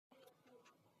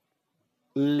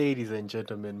Ladies and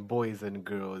gentlemen, boys and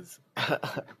girls,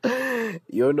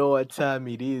 you know what time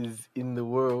it is in the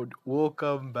world.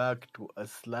 Welcome back to A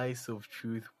Slice of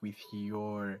Truth with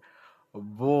your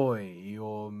boy,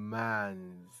 your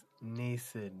man's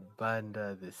Nathan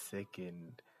Banda the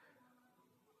Second.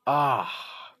 I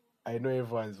know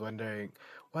everyone's wondering,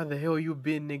 what the hell you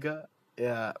been, nigga?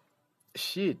 Yeah,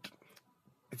 shit.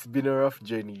 It's been a rough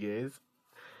journey, guys.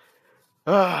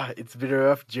 It's been a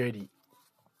rough journey.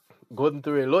 Gone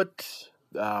through a lot.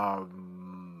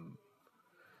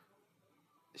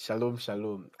 Shalom,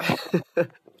 shalom.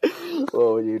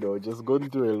 Well, just gone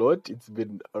through a lot. It's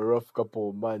been a rough couple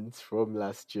of months from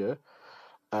last year,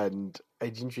 and I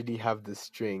didn't really have the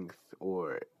strength,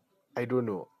 or I don't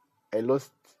know. I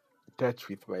lost touch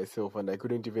with myself, and I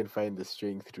couldn't even find the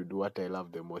strength to do what I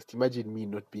love the most. Imagine me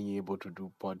not being able to do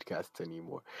podcasts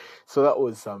anymore. So that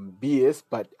was some BS,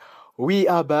 but we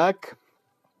are back.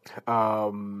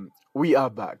 We are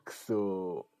back.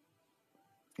 So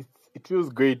it feels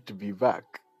great to be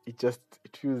back. It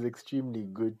feels extremely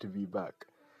good to be back.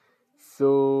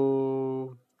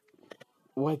 So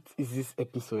what is this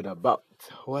episode about?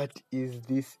 What is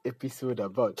this episode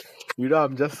about?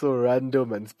 I'm just so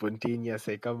random and spontaneous.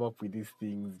 I come up with these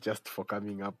things just for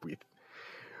coming up with.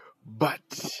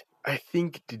 But I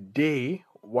think today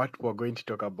what we're going to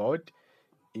talk about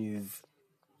is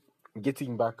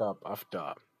getting back up after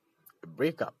a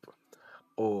breakup.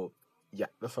 Yeah,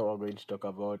 that's what we're going to talk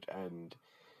about. And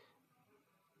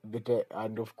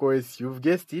of course, you've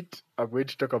guessed it, I'm going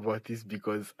to talk about this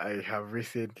because I have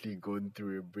recently gone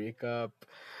through a breakup.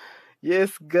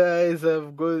 Yes, guys,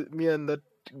 I've got me and that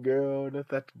girl, not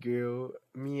that girl,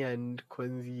 me and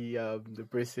Konzi, the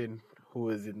person who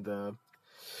was in the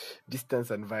Distance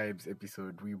and Vibes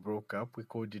episode. We broke up, we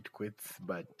called it quits,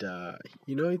 but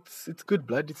it's good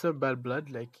blood, it's not bad blood,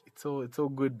 like it's all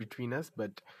good between us,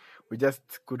 but we just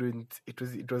couldn't. It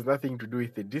was nothing to do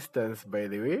with the distance, by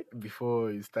the way.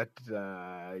 Before you start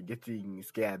getting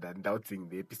scared and doubting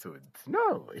the episodes,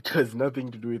 no, it was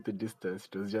nothing to do with the distance.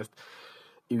 It was just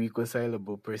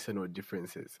irreconcilable personal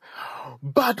differences.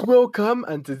 But welcome,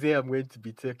 and today I'm going to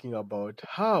be talking about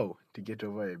how to get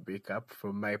over a breakup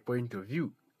from my point of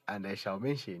view, and I shall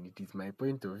mention it is my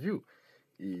point of view.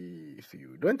 If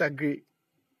you don't agree,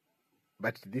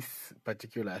 but this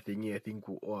particular thing, I think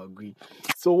we all agree.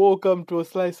 So welcome to A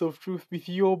Slice of Truth with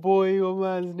your boy, your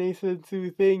man's Nathan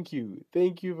too. Thank you.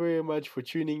 Thank you very much for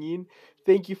tuning in.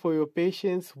 Thank you for your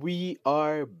patience. We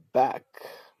are back.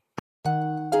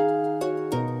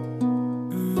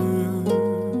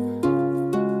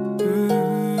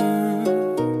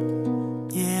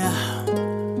 Yeah.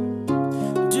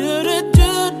 Do do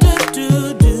do do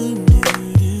do do do.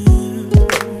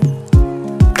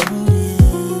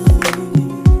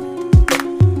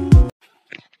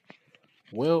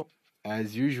 Well,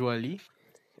 as usually,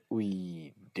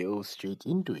 we delve straight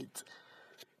into it.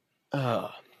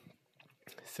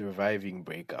 Surviving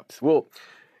breakups. Well,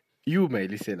 you, my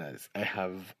listeners, I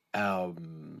have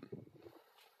an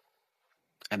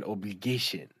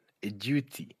obligation, a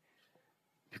duty,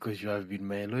 because you have been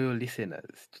my loyal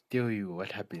listeners, to tell you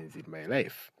what happens in my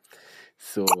life.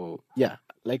 So yeah,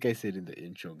 like I said in the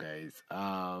intro, guys,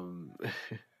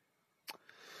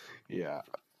 yeah,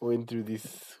 went through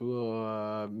this.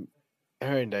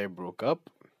 Her and I broke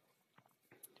up.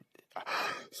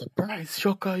 Surprise,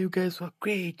 shocker! You guys were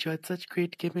great. You had such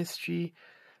great chemistry.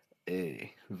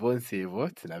 Vonse hivyo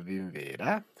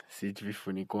tinavimvera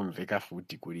sitivifunika kumveka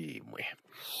futi kuri imwe.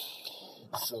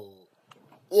 So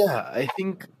yeah, I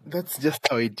think that's just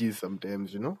how it is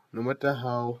sometimes, no matter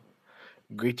how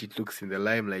great it looks in the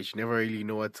limelight, you never really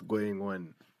know what's going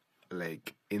on,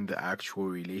 like, in the actual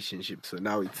relationship. So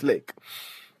now it's like,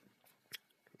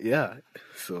 yeah,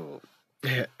 so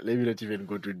let me not even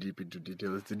go too deep into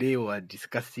details. Today we're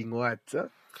discussing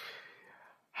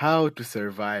how to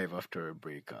survive after a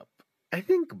breakup. I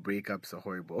think breakups are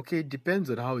horrible. Okay, it depends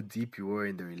on how deep you were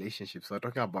in the relationship. So we're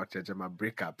talking about Jajama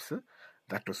breakups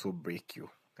that also break you.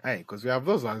 Aye, because we have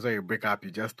those ones where you break up,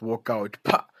 you just walk out,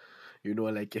 pa,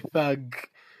 like a thug.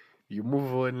 You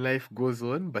move on, life goes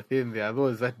on. But then there are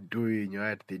those that do in your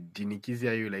heart, they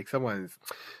dinikizia you, like someone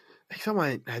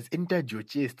has entered your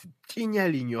chest,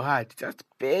 genial in your heart, just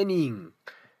paining.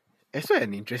 I saw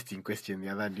an interesting question the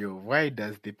other day of why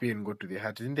does the pain go to the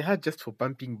heart? Isn't the heart just for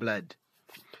pumping blood?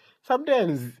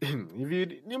 Sometimes, if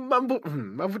you mavuto,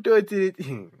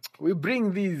 we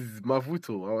bring these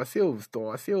mavuto ourselves to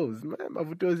ourselves.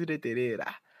 Mavuto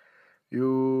zireterera.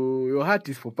 Your heart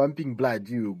is for pumping blood.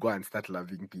 You go and start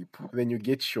loving people. Then you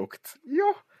get shocked.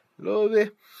 Yo,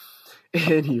 love.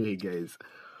 Anyway, guys,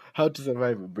 how to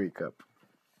survive a breakup?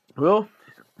 Well,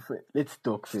 different. Let's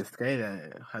talk first.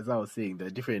 Kinda, as I was saying, there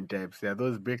are different types. There are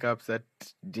those breakups that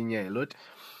ginger a lot.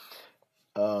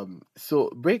 So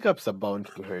breakups are bound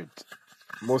to hurt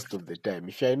most of the time.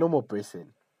 If you're a normal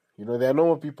person, there are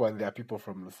normal people and there are people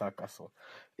from Lusaka. So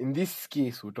in this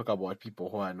case, we'll talk about people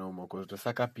who are normal because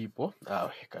Lusaka people,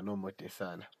 normal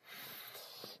sana.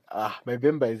 My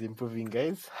Bemba is improving,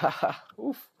 guys.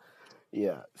 Oof.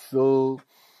 Yeah. So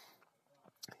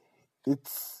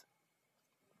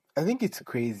I think it's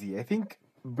crazy. I think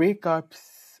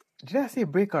breakups. Did I say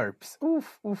breakups?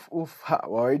 Oof, oof, oof.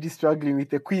 We're already struggling with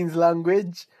the Queen's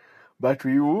language, but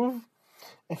we move.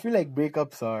 I feel like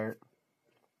breakups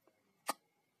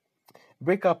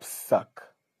suck.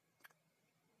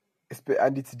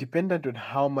 And it's dependent on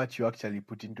how much you actually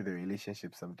put into the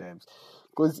relationship sometimes.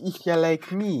 Because if you're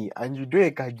like me and you do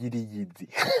a kagiri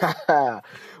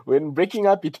when breaking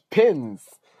up, it pains.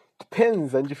 It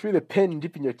pains and you feel the pain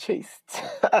deep in your chest.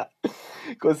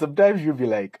 Because sometimes you'll be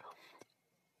like,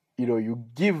 you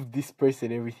give this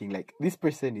person everything. Like, this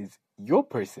person is your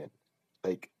person.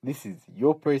 Like, this is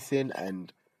your person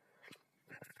and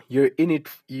you're in it.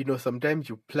 Sometimes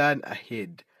you plan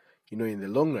ahead, in the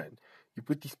long run. You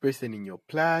put this person in your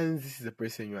plans. This is the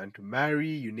person you want to marry.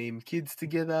 You name kids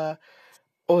together.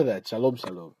 All that. Shalom,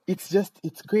 shalom.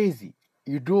 It's crazy.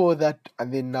 You do all that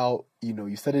and then now,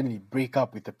 you suddenly break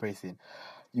up with the person.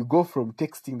 You go from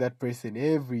texting that person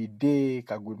every day,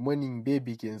 ka good morning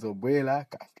baby, kenzo buela,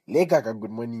 ka lega ka good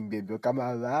morning baby,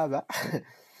 kama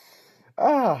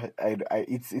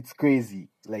it's crazy,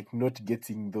 like not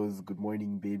getting those good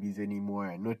morning babies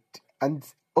anymore.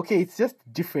 It's just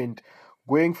different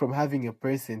going from having a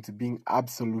person to being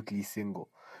absolutely single.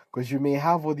 Because you may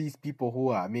have all these people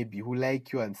who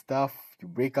like you and stuff, you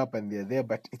break up and they're there,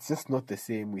 but it's just not the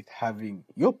same with having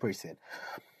your person.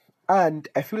 And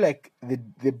I feel like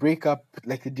the breakup,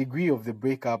 like the degree of the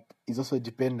breakup is also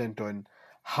dependent on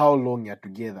how long you're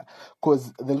together.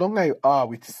 Because the longer you are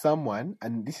with someone,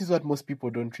 and this is what most people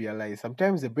don't realize,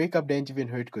 sometimes the breakup doesn't even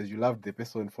hurt because you loved the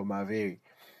person from a very.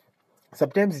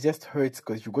 Sometimes it just hurts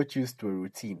because you got used to a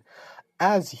routine.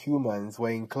 As humans,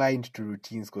 we're inclined to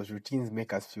routines because routines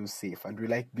make us feel safe, and we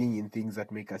like being in things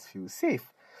that make us feel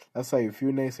safe. That's why you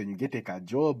feel nice when you get a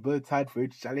job, but it's hard for you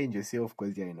to challenge yourself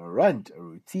because you're in a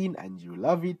routine, and you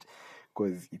love it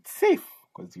because it's safe,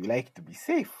 because you like to be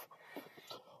safe.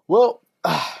 Well,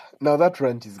 now that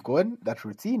rant is gone, that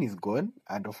routine is gone,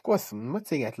 and of course, I'm not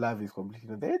saying that love is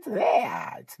completely there.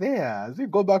 It's there. As we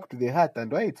go back to the heart,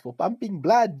 and why it's for pumping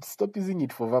blood, stop using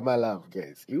it for Vama love,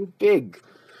 guys. You pig.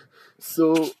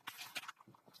 So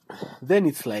then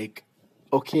it's like,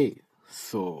 okay,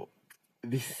 so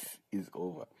this is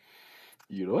over.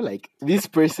 Like this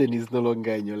person is no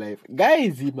longer in your life.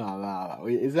 Guys,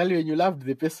 exactly when you loved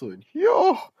the person.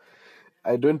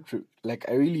 I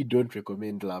really don't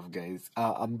recommend love, guys.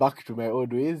 I'm back to my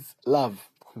old ways. Love,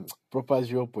 proper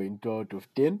 0.2 out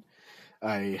of 10.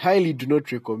 I highly do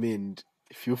not recommend.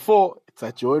 If you fall, it's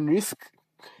at your own risk.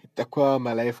 Itakuwa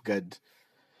my lifeguard.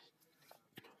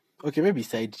 Okay, maybe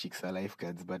side chicks are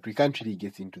lifeguards, but we can't really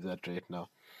get into that right now.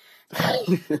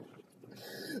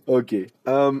 Okay.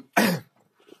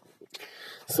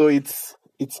 So it's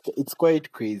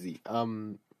quite crazy.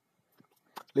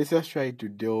 Let's just try to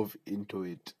delve into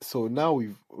it. So now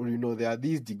there are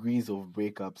these degrees of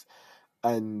breakups,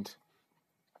 and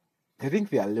I think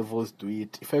there are levels to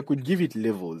it. If I could give it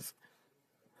levels,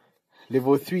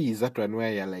 level 3 is that one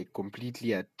where you're like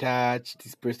completely attached.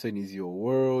 This person is your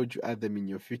world. You add them in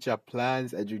your future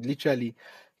plans, and you literally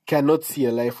cannot see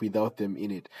a life without them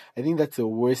in it. I think that's the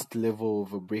worst level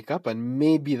of a breakup, and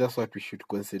maybe that's what we should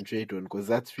concentrate on, because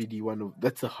that's really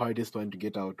that's the hardest one to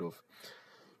get out of.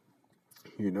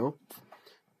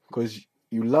 Because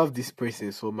you love this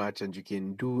person so much, and you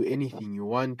can do anything you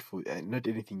want for not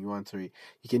anything you want, sorry.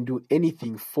 You can do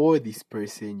anything for this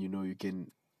person. You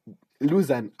can lose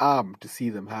an arm to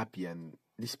see them happy, and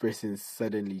this person's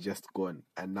suddenly just gone,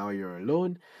 and now you're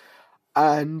alone.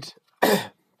 And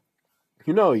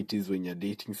it is when you're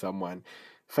dating someone.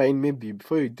 Fine, maybe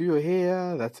before you do your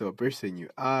hair, that's a person you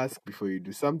ask. Before you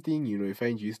do something, you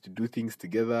find you used to do things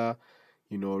together,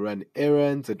 run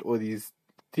errands and all these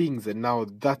things, and now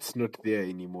that's not there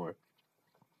anymore.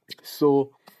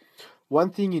 So one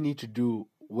thing you need to do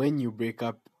when you break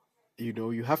up,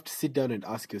 you have to sit down and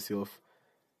ask yourself,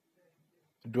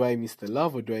 do I miss the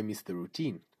love or do I miss the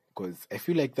routine? Because I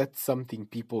feel like that's something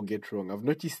people get wrong. I've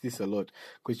noticed this a lot,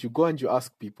 because you go and you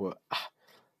ask people,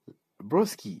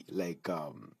 broski, like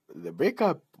the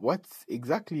breakup, what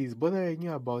exactly is bothering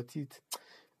you about it?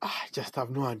 I just have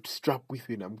no one to strap with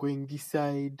when I'm going this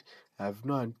side. I have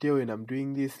no idea when I'm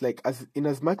doing this. Like, as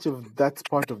much of that's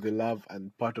part of the love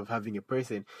and part of having a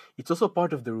person, it's also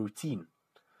part of the routine.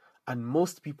 And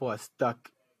most people are stuck.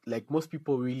 Like, most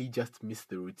people really just miss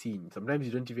the routine. Sometimes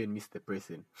you don't even miss the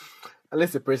person,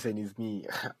 unless the person is me.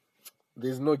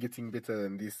 There's no getting better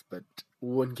than this, but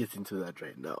we won't get into that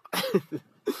right now.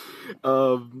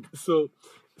 So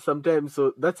sometimes,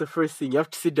 so that's the first thing. You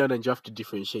have to sit down and you have to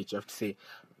differentiate. You have to say,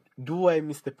 do I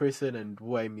miss the person and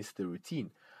do I miss the routine?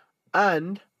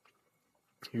 And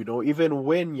even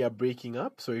when you're breaking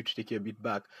up, sorry to take you a bit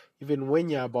back, even when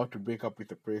you're about to break up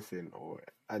with a person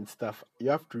and stuff, you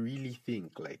have to really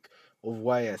think like of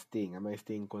why you're staying. Am I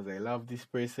staying because I love this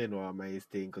person, or am I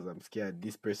staying because I'm scared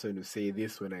this person will say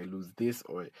this when I lose this?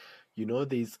 Or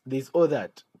there's all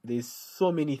that. There's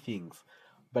so many things.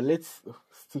 But let's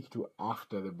stick to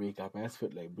after the breakup. I just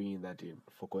felt like bringing that in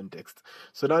for context.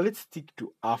 So now let's stick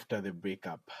to after the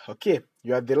breakup. Okay,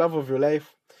 you had the love of your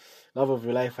life. Love of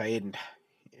your life, I end.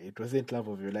 It wasn't love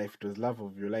of your life, it was love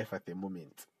of your life at the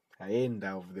moment. I end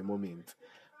of the moment.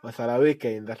 Wasaraweka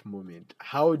in that moment.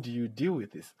 How do you deal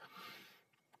with this?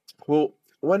 Well,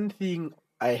 one thing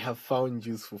I have found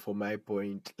useful from my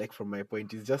point,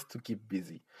 is just to keep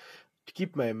busy. To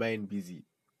keep my mind busy.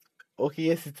 Okay,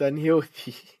 yes, it's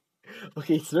unhealthy.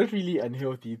 Okay, it's not really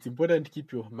unhealthy. It's important to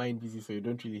keep your mind busy so you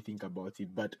don't really think about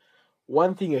it. But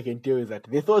one thing I can tell you is that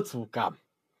the thoughts will come.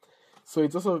 So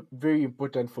it's also very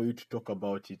important for you to talk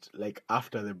about it, like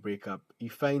after the breakup.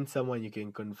 You find someone you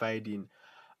can confide in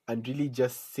and really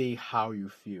just say how you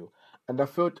feel. And I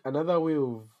felt another way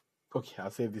of, okay, I'll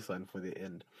save this one for the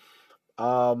end.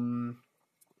 What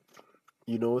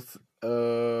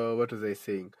was I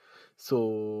saying?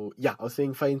 So yeah, I was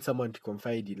saying find someone to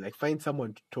confide in, like find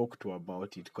someone to talk to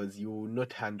about it, because you will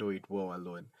not handle it well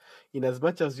alone. In as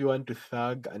much as you want to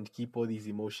thug and keep all these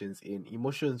emotions in,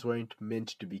 emotions weren't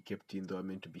meant to be kept in, they were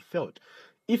meant to be felt.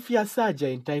 If you're sad,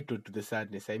 you're entitled to the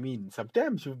sadness. I mean,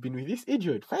 sometimes you've been with this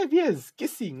idiot 5 years,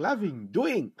 kissing, loving,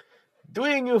 doing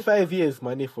you 5 years,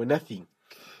 money for nothing.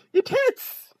 It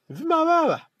hurts.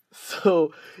 Vimawala.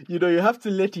 So, you have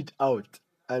to let it out.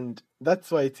 And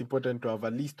that's why it's important to have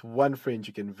at least one friend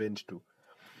you can vent to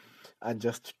and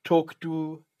just talk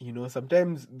to.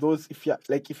 Sometimes if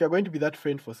you're going to be that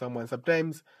friend for someone,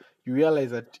 sometimes you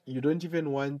realize that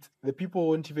the people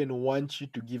won't even want you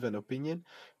to give an opinion.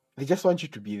 They just want you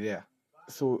to be there.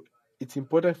 So it's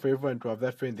important for everyone to have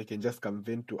that friend they can just come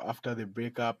vent to after the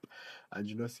breakup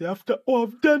and say, after all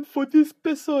I've done for this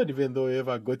person, even though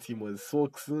whoever got him was so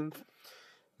soon.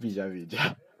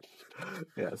 Vija.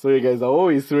 Yeah, sorry guys, I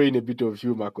always throw in a bit of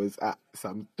humor because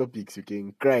some topics you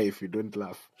can cry if you don't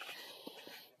laugh.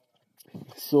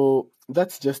 So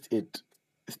that's just it.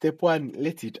 Step one,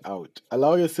 let it out.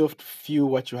 Allow yourself to feel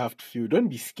what you have to feel. Don't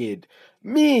be scared.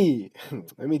 Me,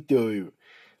 let me tell you,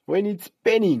 when it's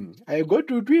penning, I go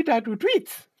to Twitter to tweet.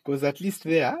 Because at least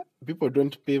there, people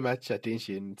don't pay much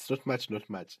attention. It's not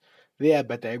much there,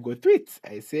 but I go tweet.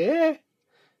 I say, hey,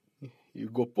 you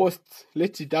go post,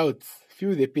 let it out,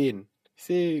 feel the pain.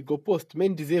 Say, go post,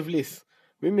 men deserve less,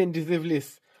 women deserve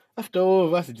less. After all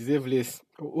of us deserve less.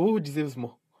 Who deserves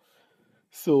more?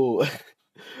 So,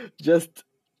 just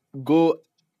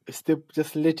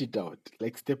just let it out.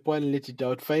 Like step one, let it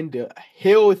out. Find a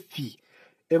healthy,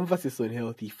 emphasis on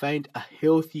healthy. Find a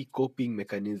healthy coping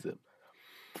mechanism.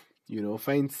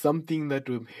 Find something that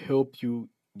will help you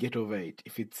get over it.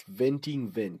 If it's venting,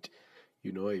 vent.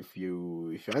 If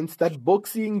you want to start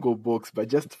boxing, go box, but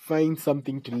just find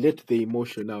something to let the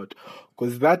emotion out.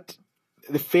 Because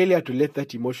the failure to let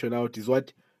that emotion out is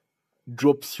what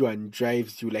drops you and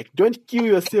drives you. Like, don't kill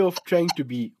yourself trying to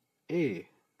be, hey.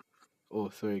 Oh,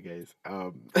 sorry guys.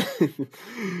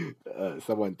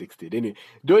 Someone texted. Anyway,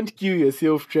 don't kill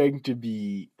yourself trying to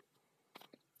be,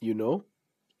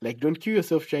 don't kill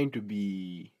yourself trying to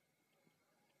be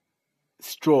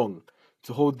strong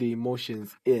to hold the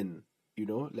emotions in.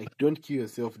 Don't kill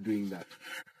yourself doing that.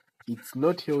 It's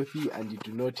not healthy and it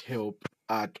will not help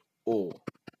at all.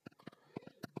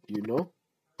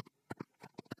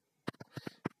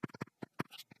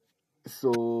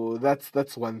 So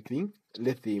that's one thing.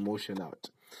 Let the emotion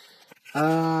out.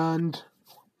 And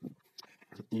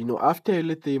after you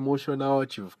let the emotion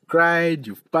out, you've cried,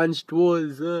 you've punched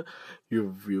walls,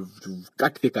 you've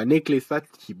cut the necklace that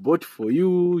he bought for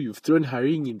you, you've thrown her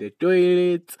ring in the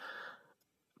toilet.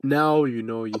 Now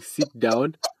you sit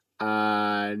down,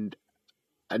 and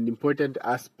an important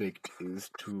aspect is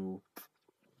to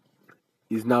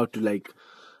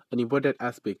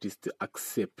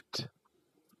accept.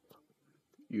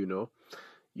 You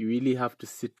really have to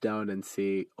sit down and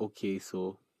say, okay,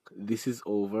 so this is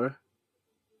over.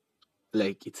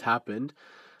 Like, it's happened.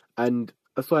 And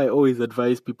That's why I always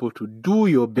advise people to do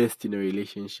your best in a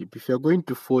relationship. If you're going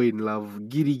to fall in love,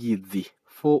 giddy giddy,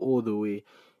 fall all the way.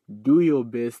 Do your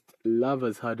best, love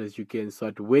as hard as you can, so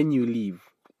that when you leave,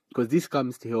 because this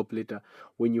comes to help later,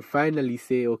 when you finally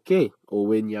say okay, or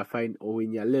when you're fine, or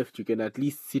when you're left, you can at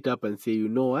least sit up and say, you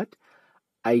know what,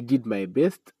 I did my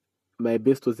best. My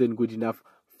best wasn't good enough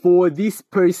for this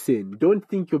person. Don't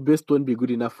think your best won't be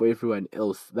good enough for everyone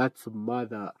else. That's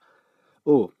mother.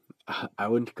 Oh, I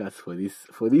won't cuss for this.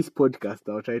 For this podcast,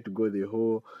 I'll try to go the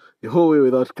whole way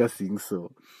without cussing.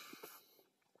 So,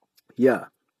 yeah,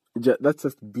 that's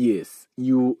just BS.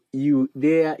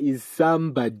 There is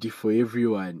somebody for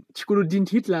everyone. Chikuru, didn't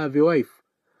Hitler have a wife?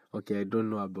 Okay, I don't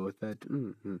know about that.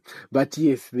 But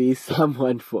yes, there is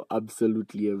someone for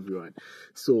absolutely everyone.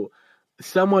 So,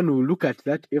 someone will look at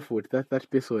that effort that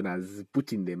person has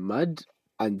put in the mud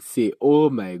and say, oh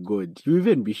my God, you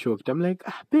even be shocked. I'm like,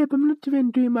 babe, I'm not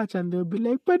even doing much. And they'll be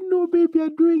like, but no, baby,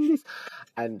 you're doing this.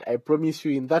 And I promise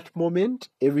you, in that moment,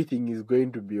 everything is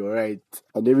going to be all right.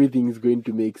 And everything is going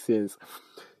to make sense.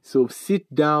 So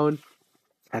sit down,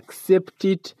 accept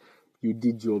it. You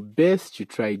did your best. You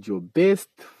tried your best.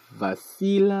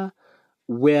 Vasila,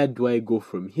 where do I go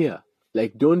from here?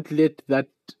 Like, don't let that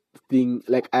thing,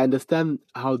 like, I understand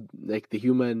how, like, the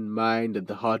human mind and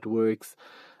the heart works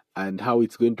and how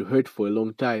it's going to hurt for a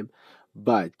long time,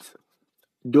 but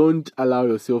don't allow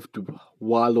yourself to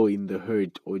wallow in the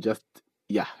hurt or just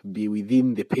be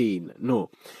within the pain. No,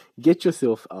 get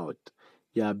yourself out.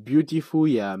 You're beautiful,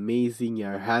 you're amazing,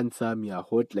 you're handsome, you're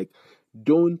hot. Like,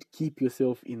 don't keep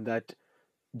yourself in that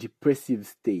depressive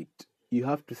state. You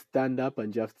have to stand up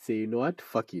and just say, you know what,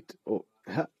 fuck it. Oh,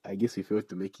 I guess we failed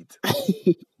to make it.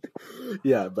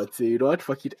 Yeah, but say, you know what,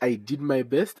 fuck it, I did my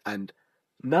best and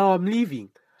now I'm leaving.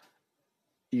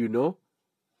 You know,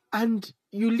 and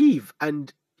you leave,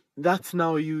 and that's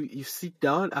now you sit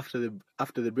down after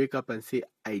the breakup and say,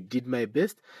 I did my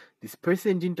best, this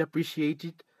person didn't appreciate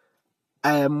it,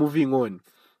 I am moving on.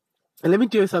 And let me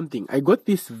tell you something, I got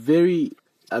this very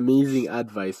amazing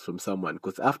advice from someone,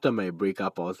 because after my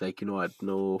breakup I was like, you know what,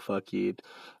 no, fuck it,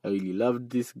 I really loved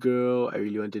this girl, I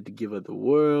really wanted to give her the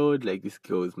world, like, this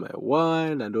girl is my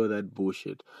one and all that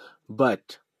bullshit.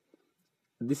 But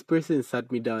this person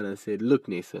sat me down and said, look,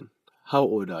 Nathan, how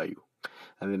old are you?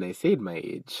 And then I said my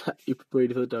age. You people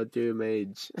already thought I'd tell you my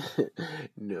age.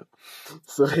 No.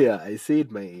 So yeah, I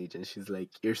said my age, and she's like,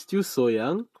 you're still so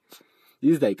young.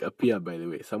 This is like a peer, by the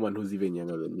way, someone who's even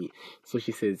younger than me. So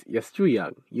she says, you're still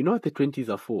young. You know what the 20s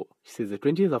are for? She says the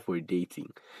 20s are for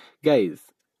dating. Guys,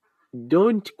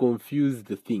 don't confuse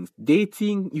the things.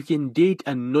 Dating, you can date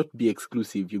and not be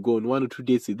exclusive. You go on 1 or 2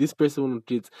 dates with this person, 1 or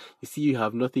 2 dates. You see you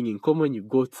have nothing in common. You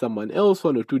go to someone else,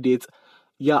 1 or 2 dates.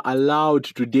 You're allowed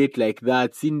to date like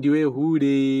that. Sindiwe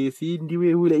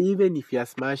hule. Even if you're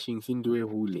smashing, sindiwe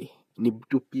hule. Ni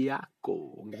mtupi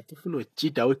yako. Ngatifuno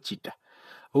cheater or cheater.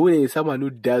 Hule is someone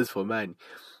who does for money.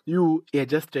 You're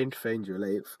just trying to find your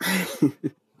life.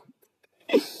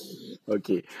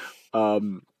 Okay.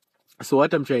 So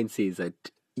what I'm trying to say is that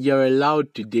you're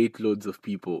allowed to date loads of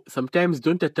people. Sometimes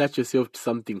don't attach yourself to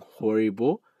something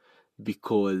horrible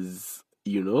because,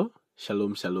 you know,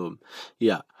 shalom.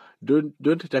 Yeah. Don't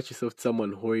attach yourself to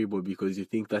someone horrible because you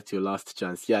think that's your last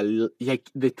chance. Yeah, like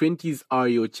the 20s are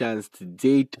your chance to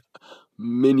date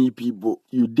many people.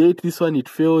 You date this one, it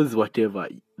fails, whatever.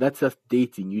 That's just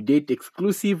dating. You date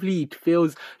exclusively, it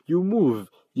fails, you move.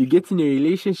 You get in a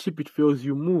relationship, it fails,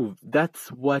 you move.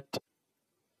 That's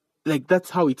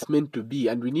how it's meant to be,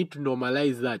 and we need to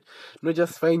normalize that, not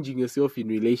just finding yourself in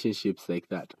relationships like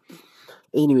that.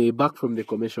 Anyway, back from the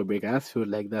commercial break, I just feel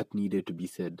like that needed to be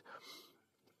said.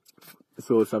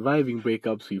 So surviving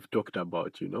breakups we've talked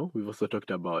about, you know, we've also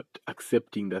talked about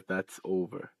accepting that that's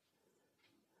over,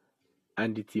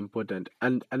 and it's important.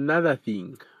 And another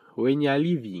thing, when you're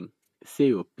leaving, say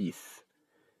your piece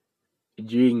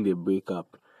during the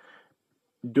breakup.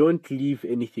 Don't leave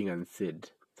anything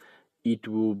unsaid. It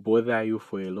will bother you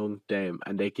for a long time,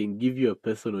 and I can give you a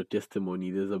personal testimony.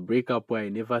 There's a breakup where I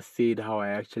never said how I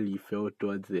actually felt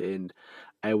towards the end.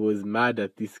 I was mad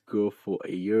at this girl for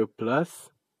a year plus,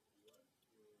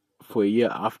 for a year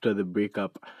after the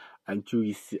breakup, until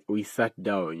we sat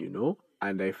down, you know,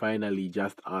 and I finally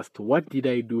just asked, what did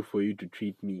I do for you to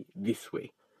treat me this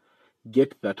way?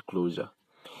 Get that closure.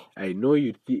 I know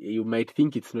you might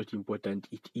think it's not important.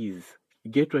 It is.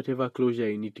 Get whatever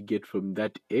closure you need to get from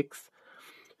that ex,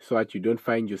 so that you don't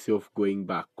find yourself going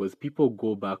back, because people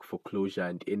go back for closure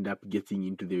and end up getting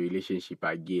into the relationship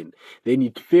again. Then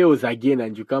it fails again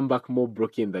and you come back more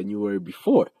broken than you were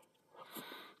before.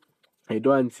 I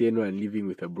don't want to see anyone living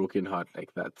with a broken heart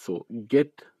like that. So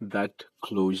get that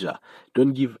closure.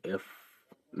 Don't give a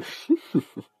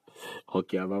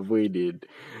Okay, I've avoided.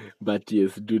 But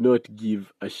yes, do not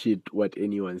give a shit what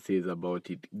anyone says about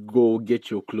it. Go get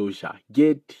your closure.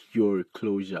 Get your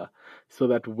closure. So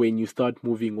that when you start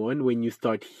moving on, when you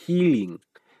start healing,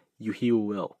 you heal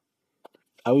well.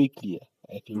 Are we clear?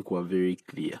 I think we're very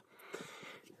clear.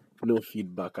 No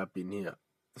feedback up in here.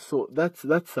 So that's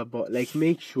about, like,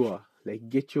 make sure, like,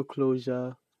 get your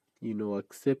closure,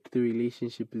 accept the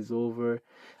relationship is over,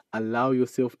 allow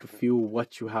yourself to feel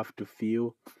what you have to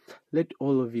feel, let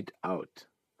all of it out,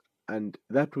 and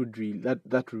that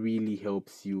really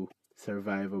helps you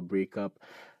survive a breakup.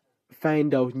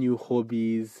 Find out new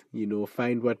hobbies,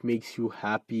 find what makes you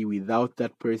happy without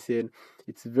that person.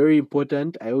 It's very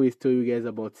important. I always tell you guys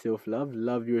about self-love.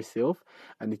 Love yourself,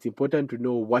 and it's important to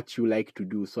know what you like to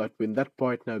do, so that when that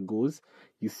partner goes,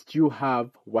 you still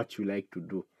have what you like to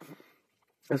do.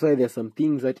 That's why there's some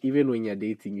things that even when you're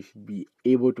dating, you should be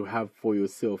able to have for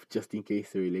yourself, just in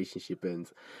case the relationship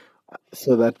ends,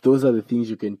 so that those are the things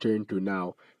you can turn to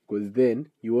now, because then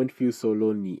you won't feel so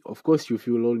lonely. Of course you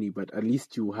feel lonely, but at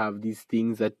least you have these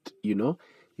things that you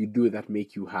do that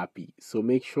make you happy. So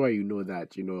make sure you know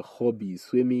that, hobbies,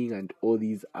 swimming, and all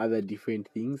these other different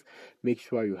things, make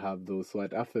sure you have those, so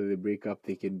that after the breakup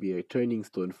they can be a turning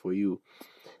stone for you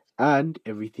and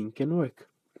everything can work.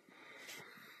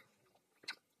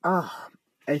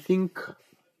 I think,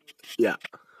 yeah,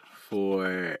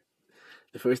 for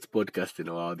the first podcast in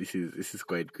a while, this is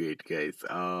quite great, guys.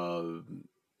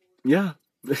 Yeah.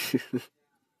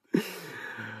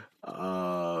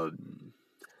 um,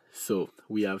 so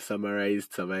we have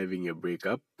summarized surviving a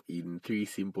breakup in 3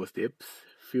 simple steps.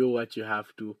 Feel what you have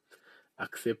to,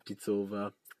 accept it's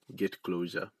over, get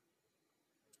closure.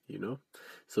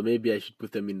 So maybe I should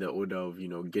put them in the order of,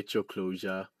 get your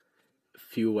closure,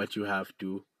 feel what you have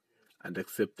to, and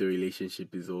accept the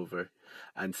relationship is over,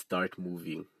 and start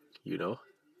moving.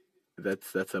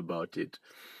 That's about it.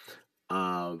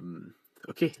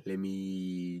 Okay, let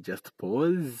me just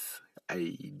pause.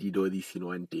 I did all this in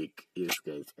one take. Yes,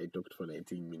 guys, I talked for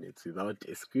 19 minutes without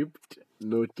a script,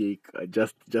 no take,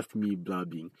 just me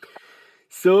blabbing.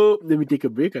 So let me take a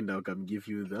break and I'll come give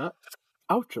you the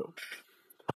outro.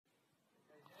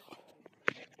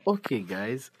 Okay,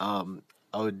 guys. I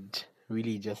would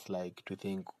really just like to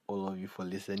thank all of you for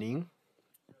listening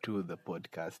to the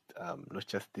podcast. Not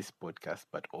just this podcast,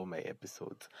 but all my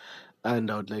episodes.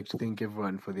 And I would like to thank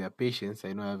everyone for their patience.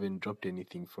 I know I haven't dropped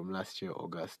anything from last year,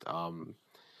 August.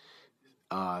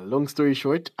 Long story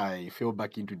short, I fell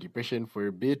back into depression for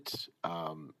a bit.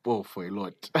 For a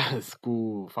lot.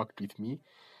 School fucked with me,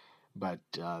 but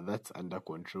that's under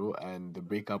control. And the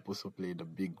breakup also played a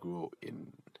big role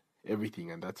in everything,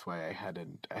 and that's why I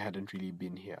hadn't really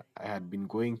been here. I had been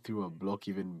going through a block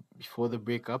even before the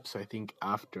breakup, so I think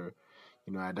after,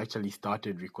 I'd actually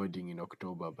started recording in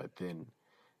October, but then,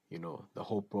 the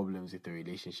whole problems with the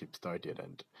relationship started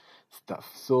and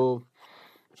stuff. So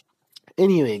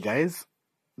anyway, guys,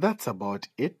 that's about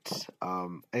it.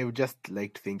 I would just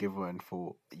like to thank everyone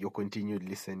for your continued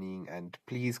listening, and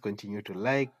please continue to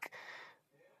like.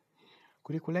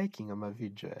 Kuri kuliking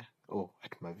amavideo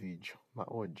at mavideo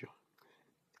audio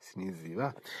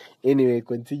siniziva. Anyway,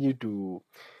 continue to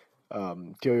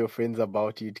tell your friends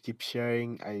about it. Keep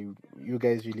sharing. You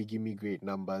guys really give me great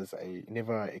numbers. I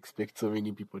never expect so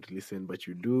many people to listen, but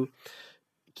you do.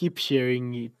 Keep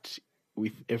sharing it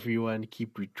with everyone.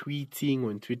 Keep retweeting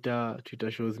on Twitter.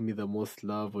 Twitter shows me the most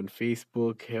love. On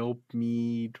Facebook, help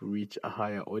me to reach a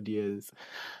higher audience.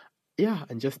 Yeah,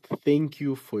 and just thank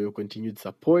you for your continued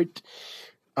support.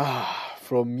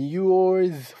 From your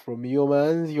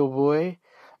mans, your boy.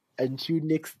 Until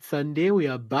next Sunday, we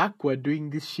are back. We're doing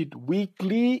this shit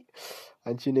weekly.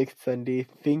 Until next Sunday,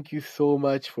 thank you so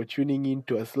much for tuning in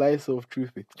to A Slice of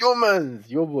Truth with your mans,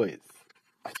 your boys.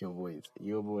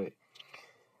 Your boy,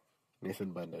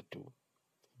 Mason Banda too.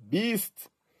 Beast.